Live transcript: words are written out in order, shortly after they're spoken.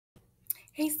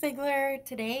Hey Sigler,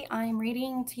 today I'm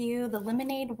reading to you The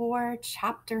Lemonade War,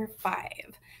 Chapter 5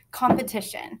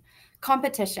 Competition.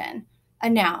 Competition, a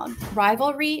noun,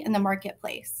 rivalry in the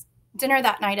marketplace. Dinner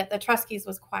that night at the Truskies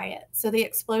was quiet, so the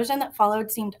explosion that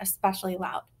followed seemed especially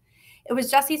loud. It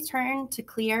was Jesse's turn to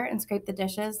clear and scrape the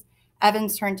dishes,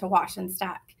 Evan's turn to wash and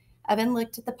stack. Evan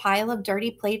looked at the pile of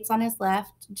dirty plates on his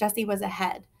left. Jessie was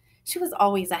ahead. She was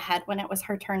always ahead when it was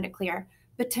her turn to clear,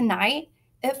 but tonight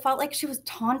it felt like she was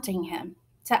taunting him.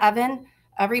 To Evan,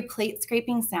 every plate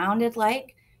scraping sounded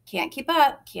like, can't keep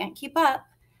up, can't keep up.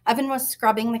 Evan was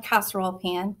scrubbing the casserole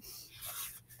pan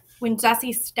when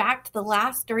Jessie stacked the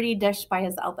last dirty dish by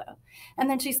his elbow. And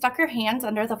then she stuck her hands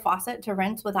under the faucet to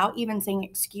rinse without even saying,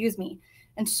 excuse me,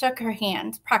 and shook her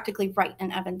hand practically right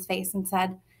in Evan's face and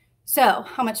said, so,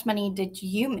 how much money did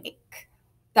you make?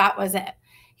 That was it.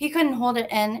 He couldn't hold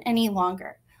it in any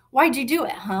longer. Why'd you do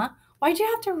it, huh? Why'd you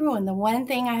have to ruin the one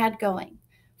thing I had going?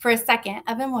 For a second,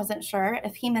 Evan wasn't sure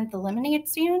if he meant the lemonade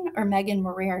stand or Megan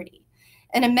Moriarty.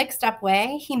 In a mixed up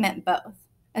way, he meant both.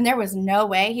 And there was no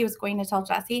way he was going to tell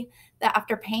Jessie that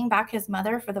after paying back his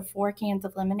mother for the 4 cans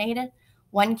of lemonade,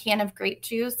 1 can of grape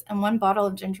juice, and 1 bottle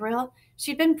of ginger ale,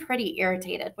 she'd been pretty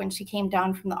irritated when she came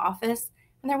down from the office,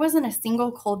 and there wasn't a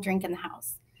single cold drink in the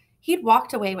house. He'd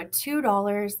walked away with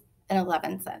 $2.11.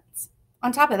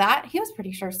 On top of that, he was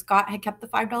pretty sure Scott had kept the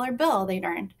 $5 bill they'd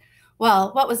earned.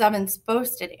 Well, what was Evan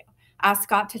supposed to do? Ask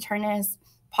Scott to turn his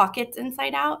pockets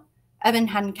inside out? Evan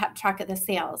hadn't kept track of the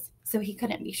sales, so he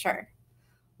couldn't be sure.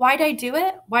 Why'd I do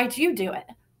it? Why'd you do it?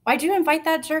 Why'd you invite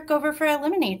that jerk over for a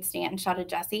lemonade stand? Shouted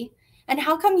Jessie. And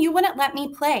how come you wouldn't let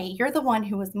me play? You're the one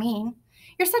who was mean.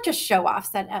 You're such a show off,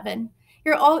 said Evan.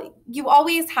 You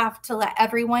always have to let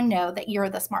everyone know that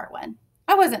you're the smart one.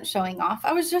 I wasn't showing off.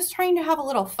 I was just trying to have a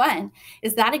little fun.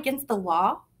 Is that against the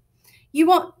law? You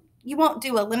won't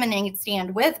do a lemonade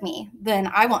stand with me, then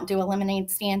I won't do a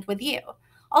lemonade stand with you.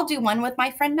 I'll do one with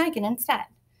my friend Megan instead.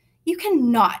 You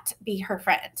cannot be her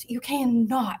friend. You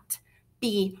cannot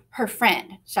be her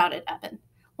friend, shouted Evan.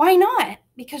 Why not?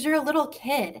 Because you're a little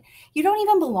kid. You don't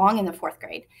even belong in the 4th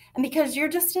grade. And because you're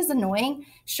just as annoying,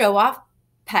 show off,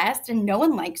 pest, and no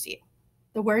one likes you.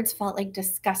 The words felt like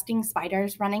disgusting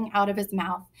spiders running out of his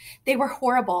mouth. They were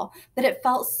horrible, but it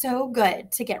felt so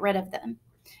good to get rid of them.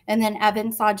 And then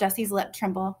Evan saw Jessie's lip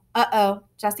tremble. Uh-oh,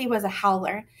 Jessie was a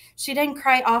howler. She didn't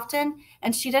cry often,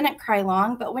 and she didn't cry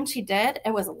long, but when she did,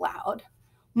 it was loud.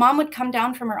 Mom would come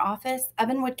down from her office.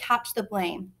 Evan would catch the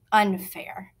blame.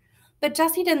 Unfair. But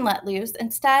Jessie didn't let loose.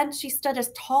 Instead, she stood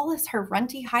as tall as her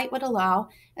runty height would allow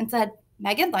and said,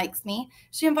 Megan likes me.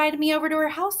 She invited me over to her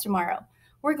house tomorrow.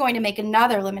 We're going to make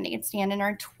another lemonade stand and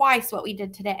earn twice what we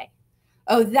did today.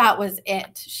 Oh, that was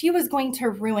it. She was going to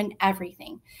ruin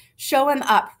everything. Show him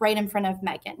up right in front of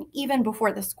Megan, even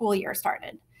before the school year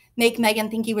started. Make Megan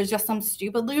think he was just some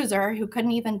stupid loser who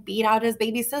couldn't even beat out his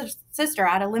baby sister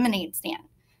at a lemonade stand.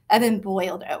 Evan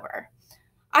boiled over.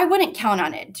 I wouldn't count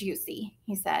on it, Juicy,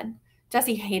 he said.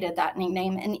 Jessie hated that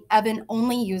nickname, and Evan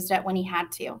only used it when he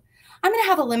had to. I'm going to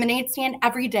have a lemonade stand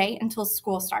every day until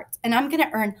school starts, and I'm going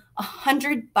to earn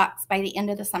 $100 by the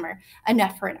end of the summer,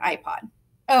 enough for an iPod.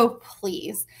 Oh,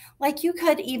 please. Like you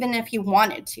could even if you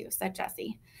wanted to, said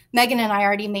Jessie. Megan and I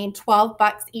already made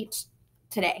 $12 each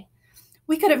today.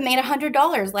 We could have made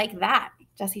 $100 like that.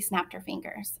 Jessie snapped her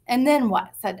fingers. And then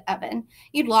what? Said Evan.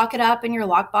 You'd lock it up in your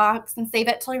lockbox and save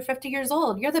it till you're 50 years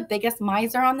old. You're the biggest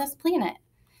miser on this planet.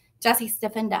 Jessie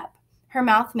stiffened up. Her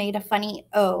mouth made a funny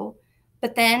O,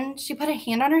 but then she put a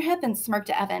hand on her hip and smirked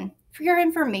at Evan. For your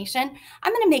information,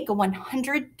 I'm going to make a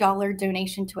 $100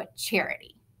 donation to a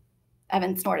charity.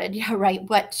 Evan snorted. Yeah, right.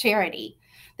 What charity?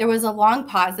 There was a long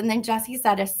pause, and then Jessie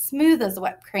said, as smooth as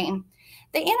whipped cream,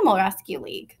 the Animal Rescue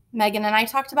League. Megan and I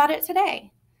talked about it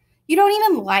today. You don't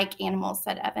even like animals,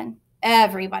 said Evan.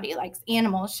 Everybody likes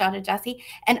animals, shouted Jessie,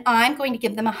 and I'm going to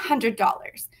give them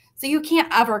 $100. So you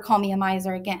can't ever call me a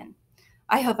miser again.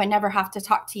 I hope I never have to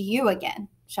talk to you again,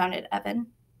 shouted Evan.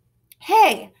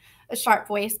 Hey, a sharp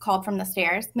voice called from the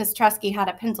stairs. Miss Trusky had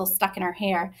a pencil stuck in her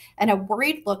hair and a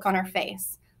worried look on her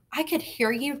face. I could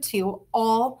hear you two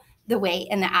all the way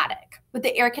in the attic with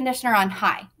the air conditioner on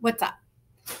high. What's up?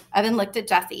 Evan looked at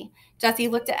Jessie. Jessie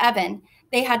looked at Evan.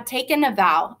 They had taken a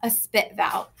vow, a spit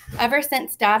vow. Ever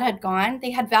since Dad had gone,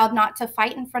 they had vowed not to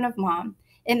fight in front of Mom.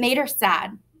 It made her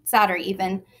sad, sadder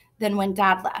even than when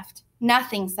Dad left.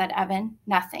 Nothing, said Evan.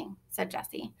 Nothing, said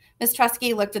Jessie. Miss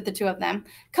Trusky looked at the two of them.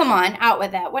 Come on, out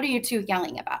with it. What are you two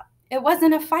yelling about? It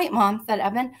wasn't a fight, Mom, said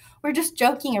Evan. We're just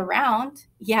joking around.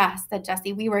 Yeah, said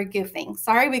Jessie. We were goofing.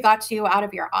 Sorry we got you out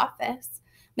of your office.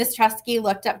 Miss Tresky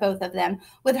looked at both of them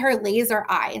with her laser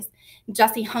eyes.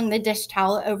 Jessie hung the dish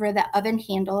towel over the oven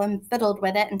handle and fiddled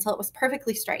with it until it was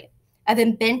perfectly straight.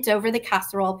 Evan bent over the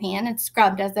casserole pan and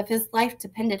scrubbed as if his life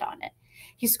depended on it.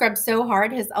 He scrubbed so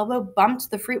hard his elbow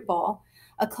bumped the fruit bowl.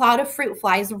 A cloud of fruit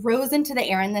flies rose into the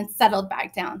air and then settled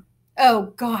back down.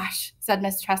 "Oh, gosh," said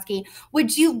Miss Tresky.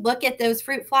 "Would you look at those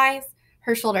fruit flies?"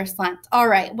 Her shoulders slumped. "All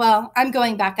right, well, I'm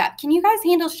going back up. Can you guys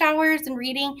handle showers and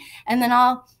reading? And then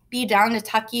I'll be down to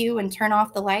tuck you and turn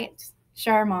off the lights."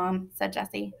 "Sure, Mom," said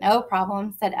Jessie. "No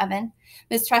problem," said Evan.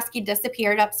 Miss Tresky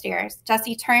disappeared upstairs.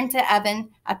 Jessie turned to Evan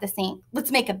at the sink.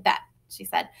 "Let's make a bet," she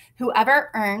said.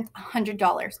 "Whoever earns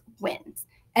 $100 wins,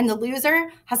 and the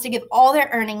loser has to give all their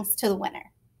earnings to the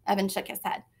winner." Evan shook his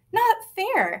head. "Not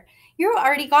fair. You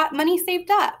already got money saved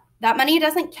up." "That money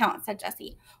doesn't count," said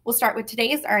Jessie. "We'll start with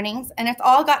today's earnings, and it's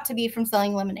all got to be from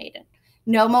selling lemonade.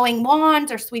 No mowing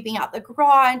lawns or sweeping out the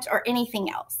garage or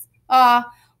anything else."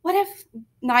 What if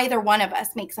neither one of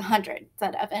us makes 100,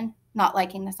 said Evan, not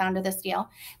liking the sound of this deal.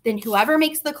 "Then whoever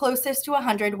makes the closest to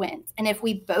 100 wins. And if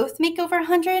we both make over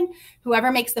 100,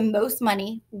 whoever makes the most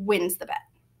money wins the bet."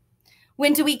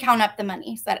 "When do we count up the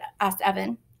money?" asked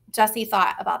Evan. Jessie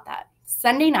thought about that.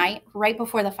 "Sunday night, right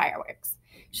before the fireworks."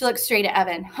 She looked straight at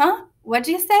Evan. "Huh? What'd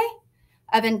you say?"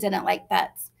 Evan didn't like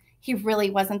bets. He really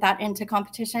wasn't that into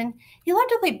competition. He loved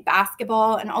to play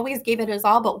basketball and always gave it his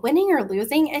all, but winning or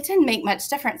losing, it didn't make much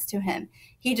difference to him.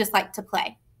 He just liked to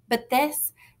play. But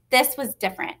this was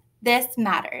different. This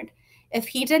mattered. If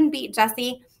he didn't beat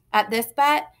Jessie at this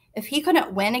bet, if he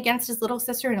couldn't win against his little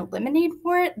sister in a lemonade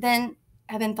war, then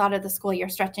Evan thought of the school year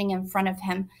stretching in front of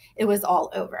him. It was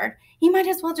all over. He might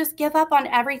as well just give up on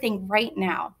everything right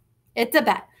now. "It's a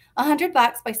bet.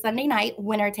 $100 by Sunday night,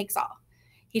 winner takes all."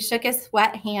 He shook his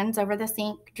wet hands over the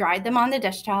sink, dried them on the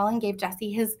dish towel, and gave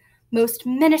Jessie his most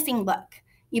menacing look.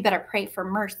 "You better pray for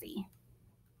mercy."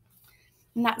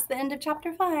 And that's the end of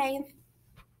chapter 5.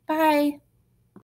 Bye.